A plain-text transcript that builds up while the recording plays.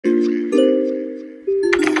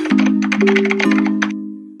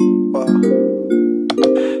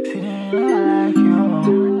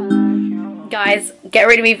guys, get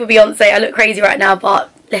ready with me for Beyonce. I look crazy right now, but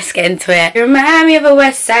let's get into it. You remind me of a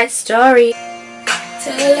West Side Story. To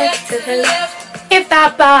the left, to the left. If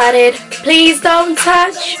I bought it, please don't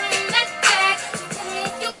touch.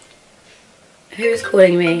 Who's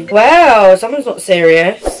calling me? Wow, someone's not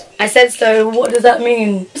serious. I said so, what does that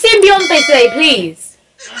mean? I'm seeing Beyonce today, please.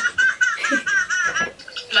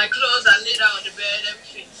 My clothes are laid out on the bed,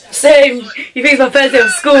 everything. Same. You think it's my first day of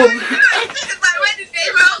school? It's my wedding day,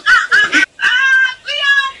 bro.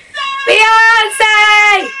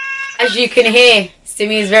 Beyonce! As you can hear,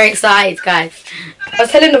 Simi is very excited, guys. I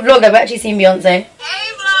was telling the vlog I've actually seen Beyonce. Hey,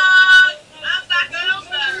 vlog.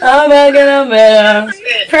 I'm back and I'm better.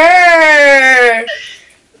 Purr.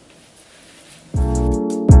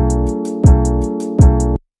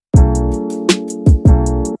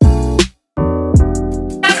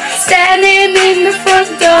 Standing in the front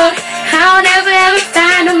door, I'll never ever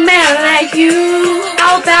find a man like you.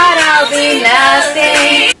 How bad I'll be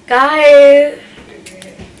nothing. Guys.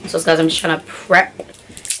 So guys, I'm just trying to prep.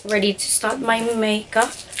 Ready to start my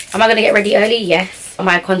makeup. Am I going to get ready early? Yes. Am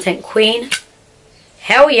I a content queen?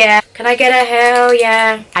 Hell yeah. Can I get a hell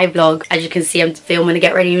yeah? I vlog. As you can see, I'm filming to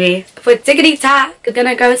get ready with me. For tickety tack, we're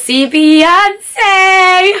gonna go see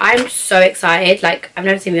Beyonce. I'm so excited. Like, I've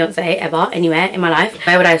never seen Beyonce ever, anywhere in my life.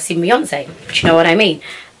 Where would I have seen Beyonce? Do you know what I mean?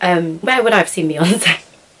 Where would I have seen Beyonce?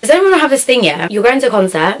 Does anyone have this thing, yeah? You're going to a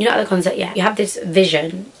concert, you're not at the concert yet. You have this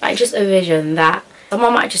vision, like just a vision that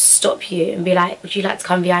someone might just stop you and be like, would you like to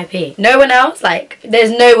come VIP? No one else? Like, there's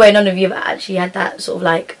no way none of you have actually had that sort of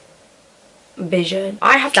like vision.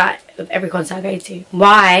 I have that with every concert I go to.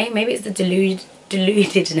 Why? Maybe it's the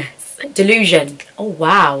deludedness. Delusion. Oh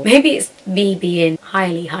wow. Maybe it's me being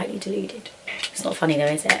highly deluded. It's not funny though,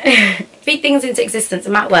 is it? Speak things into existence.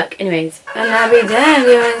 I'm at work. Anyways. And I'll be there.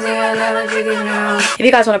 If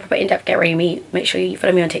you guys want a proper in-depth get ready with me, make sure you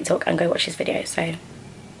follow me on TikTok and go watch this video. So I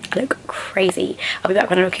look crazy. I'll be back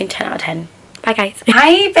when I'm looking 10 out of 10. Bye guys.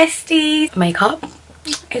 Hi besties. Makeup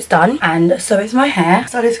is done and so is my hair.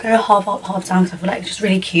 So I just go half up, half down because I feel like it's just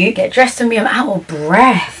really cute. Get dressed and be I'm out of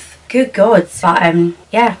breath. Good God. But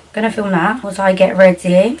yeah, gonna film that once I get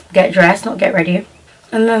ready. Get dressed, not get ready.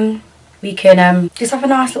 And then we can just have a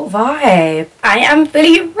nice little vibe. I am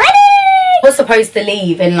fully ready. I was supposed to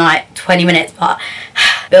leave in like 20 minutes, but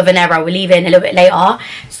bit of an error. We're leaving a little bit later,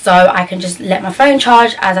 so I can just let my phone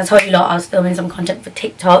charge. As I told you lot, I was filming some content for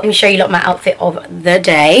TikTok. Let me show you lot my outfit of the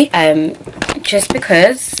day. Just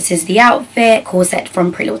because this is the outfit. Corset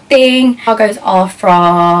from Pretty Little Thing. Cargos are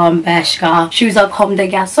from Bershka. Shoes are Comme des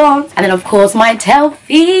Garçons. And then of course my tail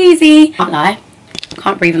Feezy. Can't lie.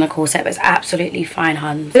 Can't breathe in the corset, but it's absolutely fine,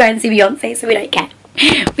 hun. We're going to see Beyonce, so we don't care.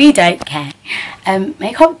 We don't care.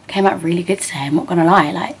 Makeup came out really good today, I'm not gonna lie.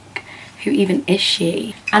 Like, who even is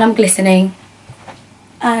she? And I'm glistening.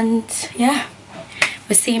 And yeah,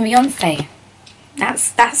 we're seeing Beyonce.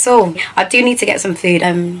 That's all. I do need to get some food.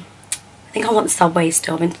 I think I want Subway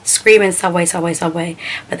still. I've been screaming Subway.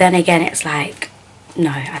 But then again, it's like, no,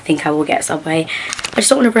 I think I will get Subway. I just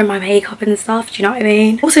don't want to ruin my makeup and stuff, do you know what I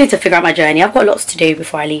mean? Also need to figure out my journey. I've got lots to do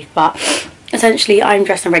before I leave, but essentially I'm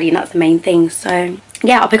dressed and ready and that's the main thing. So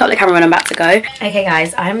yeah, I'll pick up the camera when I'm about to go. Okay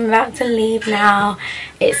guys, I'm about to leave now.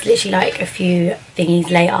 It's literally like a few thingies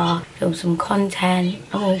later. Film some content.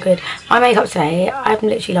 I'm all good. My makeup today, I'm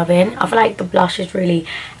literally loving. I feel like the blush is really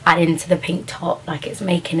adding to the pink top. Like it's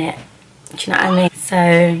making it, do you know what I mean?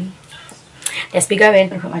 So let's be going. I'm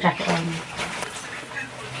gonna put my jacket on.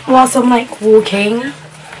 Whilst I'm like walking,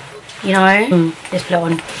 you know, just put it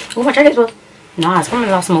on. Oh, my jacket's well. Nah, it's probably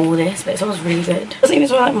the last time I wore this, but it smells really good. It doesn't even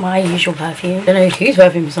smell like my usual perfume. I don't know whose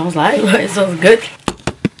perfume it smells like, but it smells good.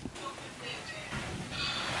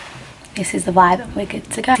 This is the vibe and we're good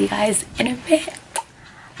to go. See you guys in a bit.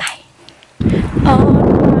 Bye. On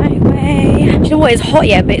my way. Do you know what? It's hot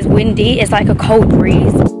yet, but it's windy. It's like a cold breeze. Okay,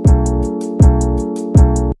 so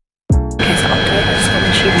update. I just got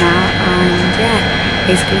the tube now and yeah.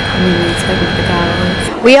 Basically coming in to with the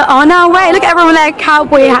girls. We are on our way. Look at everyone with their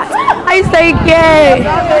cowboy hats. I say gay.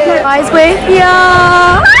 Guys, we're here.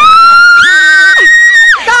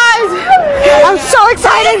 Guys, I'm so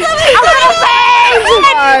excited. I'm gonna sing.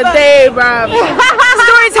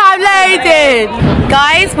 Story time, ladies.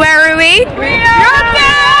 Guys, where are we?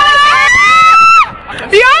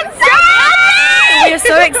 Beyonce! We are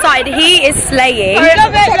so excited. He is slaying. I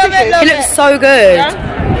love it. He looks so good. Yeah.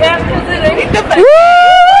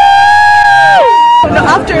 No,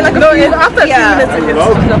 after like after yeah. 2 minutes.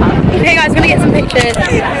 Okay guys, we're gonna get some pictures.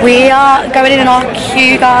 We are going in our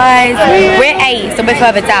queue, guys. We're 8, so we're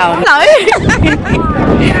further down. No.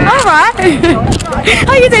 Alright.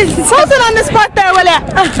 How you doing? Something on the spot there, will it?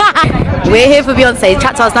 We're here for Beyonce.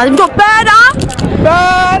 Chat to us now. We've got Burna.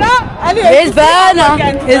 Burna. Anyway, Here's Burna.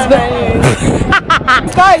 Here's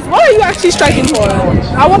Guys, what are you actually striking for?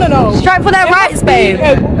 I want to know. Strike for their rights, babe.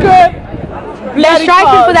 A good They're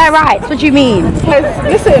striking for their rights. What do you mean?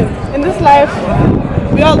 Listen, in this life,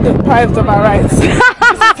 we all deprived of our rights.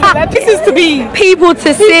 This is to be people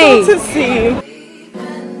to see. People to see.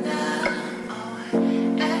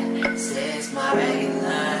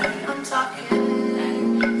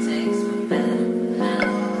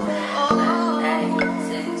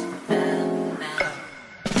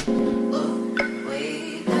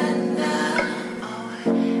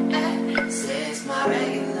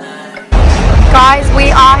 Guys, we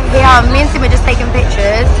are here. Me and Sim are just taking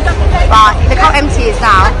pictures, but look how empty it is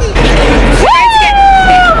now.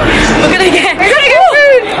 We're gonna get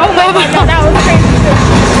food. Oh my god, that was crazy.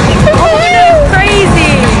 Oh, that's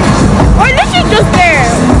crazy. We're literally just there.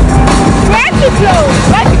 We're actually close.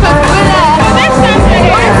 We're actually close. We're there. Next time we're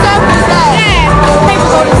there. Yeah. People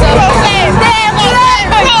go to circle.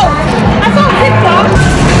 I saw TikTok.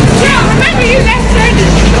 Yeah, remember you left there.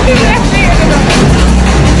 You left there.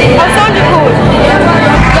 How sound you cool?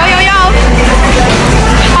 Yo, yo, yo.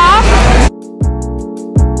 Huh?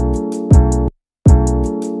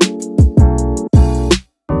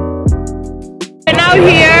 We're now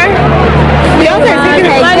here. Beyonce is taking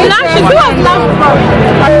her.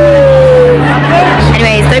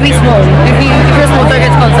 Anyways, don't be small. If you're small, don't go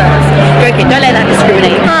to concerts. Joking, don't let that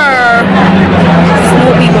discriminate.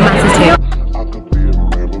 Small people matter too. I could be a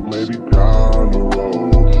man, but maybe down the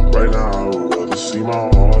road. Right now, I would rather see my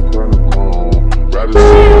heart turn to gold. Rather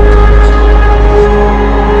see.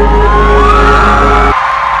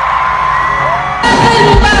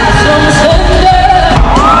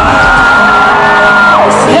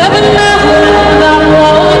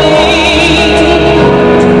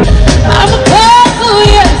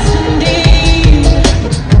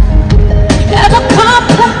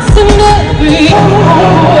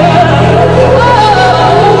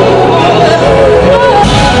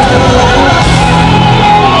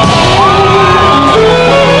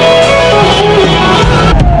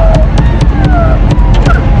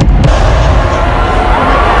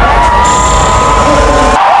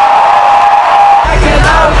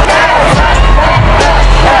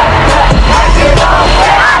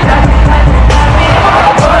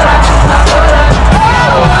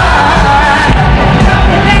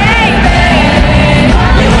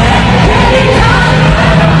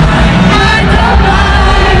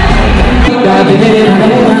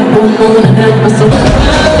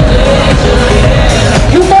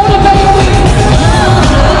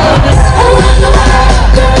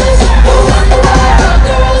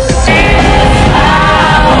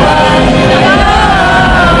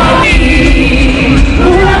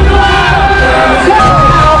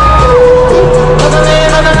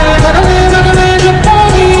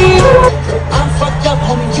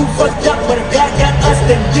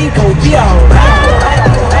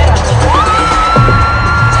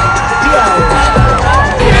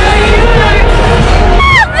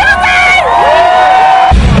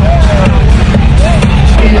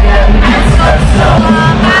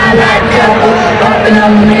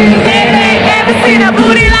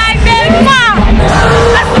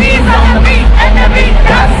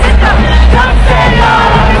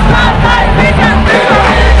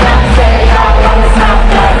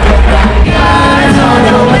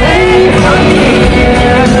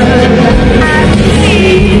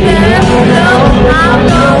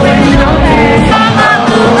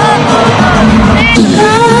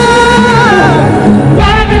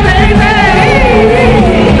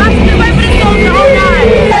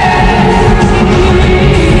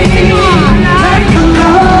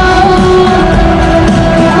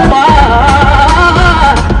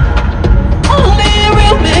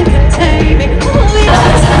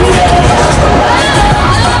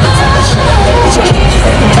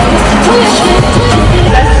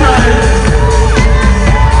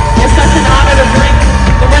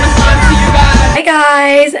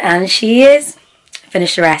 And she is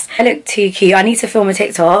finished the rest. I look too cute. I need to film a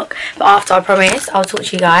TikTok, but after, I promise I'll talk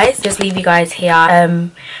to you guys. Just leave you guys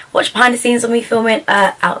here. Watch behind the scenes of me filming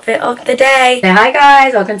outfit of the day. So hi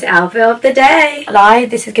guys, welcome to outfit of the day.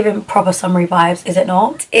 This is giving proper summery vibes, is it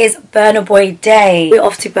not? It is Burna Boy day. We're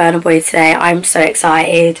off to Burna Boy today. I'm so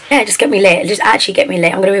excited. Yeah, just get me lit. Just actually get me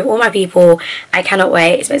lit. I'm gonna be with all my people. I cannot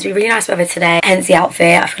wait. It's supposed to be really nice weather today, hence the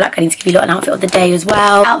outfit. I feel like I need to give you lot an outfit of the day as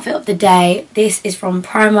well. Outfit of the day. This is from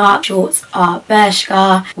Primark. Shorts are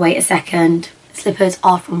Bershka. Wait a second. Slippers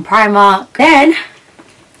are from Primark. Then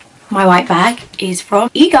My white bag is from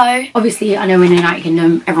Ego. Obviously, I know we're in the United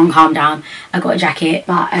Kingdom. Everyone calm down. I got a jacket,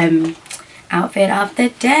 but outfit of the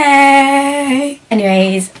day.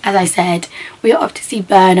 Anyways, as I said, we're off to see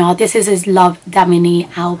Burna. This is his Love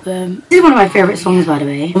Damini album. This is one of my favourite songs, by the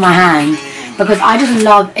way, on my hand, because I just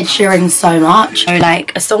love Ed Sheeran so much. So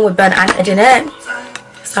like a song with Burna and Ed in it,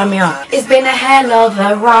 sign me up. It's been a hell of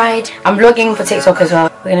a ride. I'm vlogging for TikTok as well.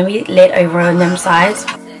 We're gonna be lit over on them sides.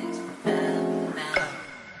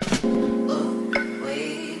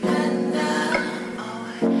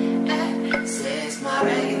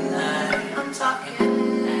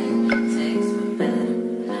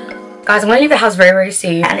 Guys, I'm going to leave the house very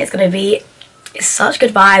soon, and it's going to be such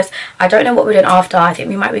good vibes. I don't know what we're doing after. I think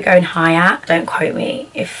we might be going Hyatt. Don't quote me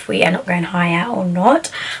if we end up going Hyatt or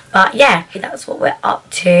not. But yeah, that's what we're up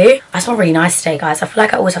to. I smell really nice today, guys. I feel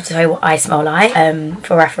like I always have to tell you what I smell like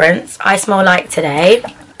for reference. I smell like today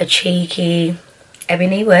a cheeky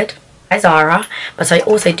ebony wood by Zara. But I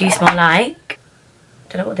also do smell like, I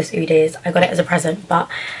don't know what this oud is. I got it as a present, but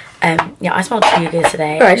yeah, I smelled too good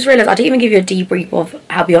today. Sorry, I just realised I didn't even give you a debrief of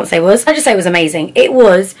how Beyonce was. I just say it was amazing. It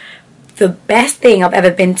was the best thing I've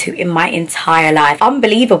ever been to in my entire life.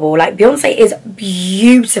 Unbelievable. Like, Beyonce is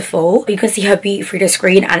beautiful. You can see her beauty through the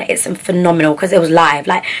screen, and it's phenomenal because it was live.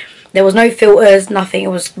 Like, there was no filters, nothing. It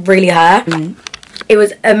was really her. It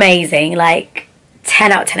was amazing. Like,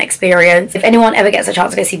 10 out of 10 experience. If anyone ever gets a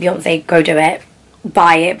chance to go see Beyonce, go do it.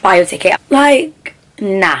 Buy it. Buy your ticket. Like,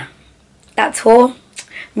 nah. That tour,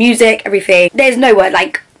 music, everything, there's no word.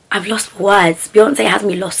 Like, I've lost for words. Beyonce has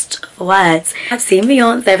me lost for words. I've seen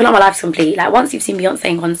Beyonce. I feel like my life's complete. Like, once you've seen Beyonce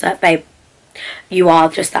in concert, babe, you are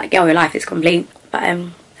just that girl. Your life is complete. But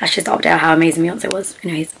that's just the update of how amazing Beyonce was.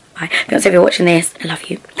 Anyways, bye. Beyonce, if you're watching this, I love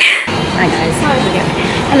you. Hi guys.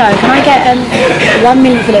 Hello, can I get 1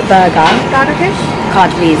 million fillet burger? Card, okay?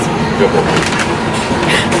 Card, please.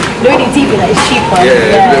 Louis TV, that is cheaper.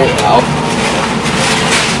 Yeah.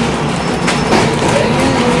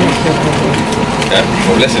 Yeah,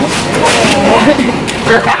 well, listen.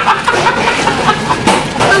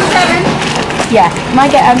 Yeah, can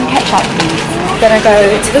I get ketchup please? Then I go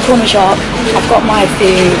to the corner shop. I've got my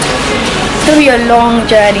food. It's gonna be a long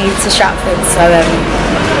journey to Stratford, so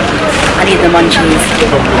I need the munchies.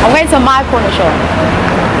 I'm going to my corner shop.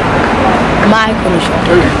 My corner shop.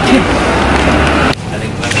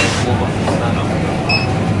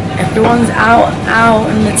 Everyone's out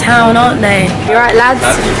in the town, aren't they? You alright, lads?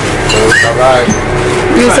 Alright.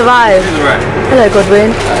 You survive? Hello,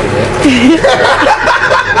 Godwin.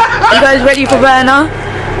 You guys ready for Burna?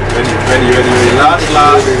 Ready. Last.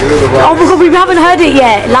 Oh my god, we haven't heard it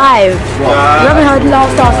yet, live. We haven't heard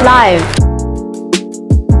Last live.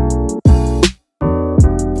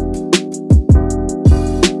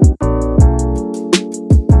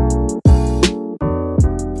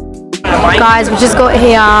 Guys, we just got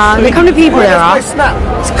here. Look how many people there are.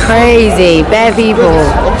 It's crazy. Bare people.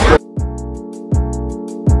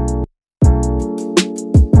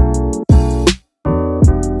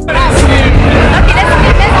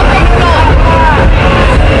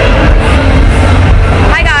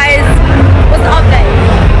 Hi guys. What's the update?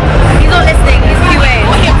 He's not listening. He's QA.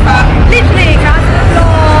 Literally, can I see the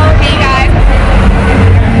vlog? Hey guys.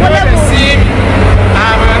 What level?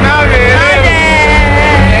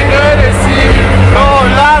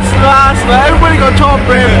 Everybody go top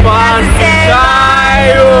and fast.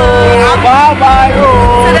 Bye-bye. To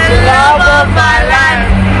the love of my life,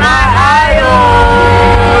 my ayo.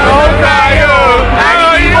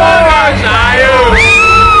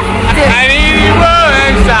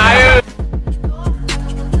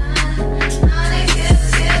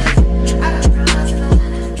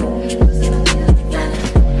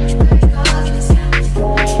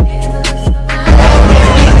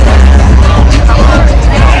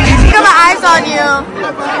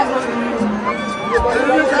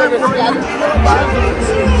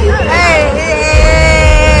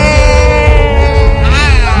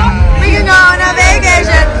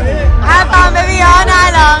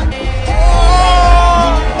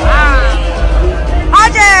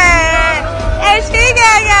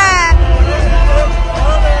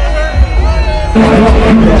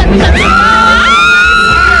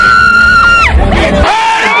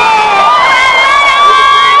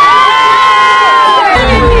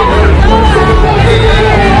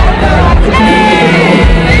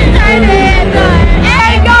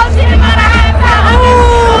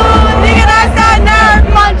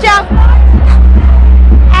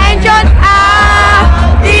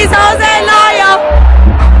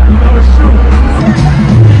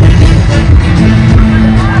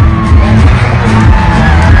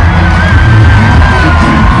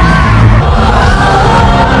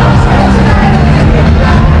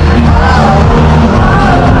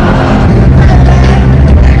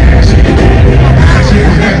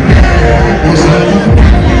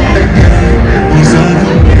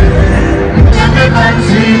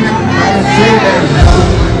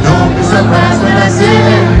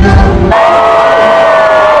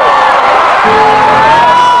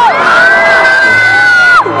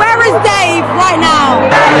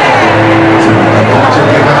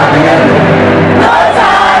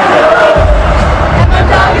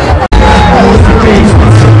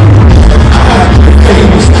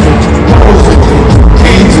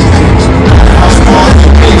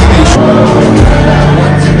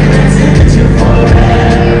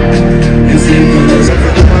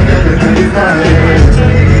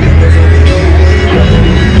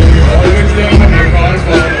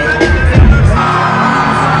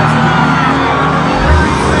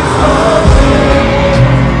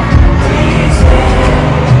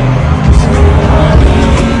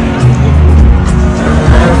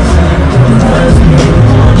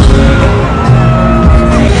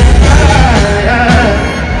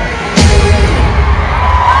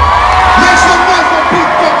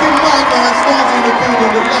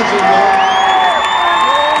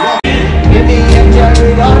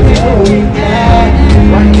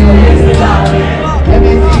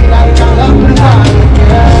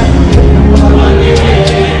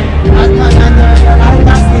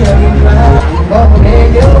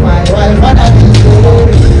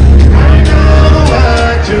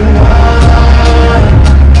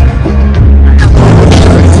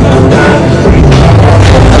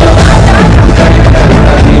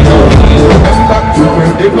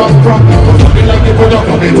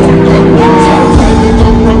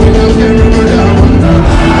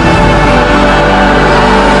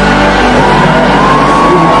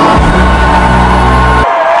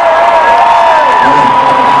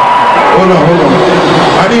 Hold on.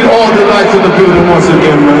 I need all the lights in the building once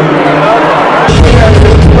again, man.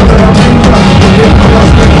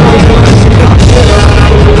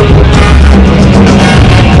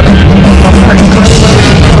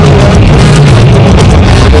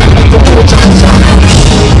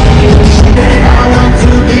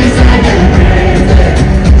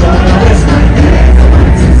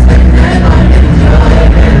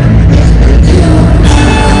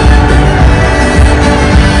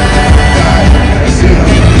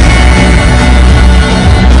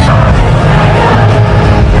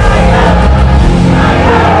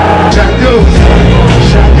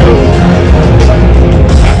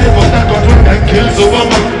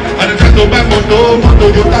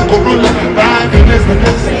 Yo taco rola,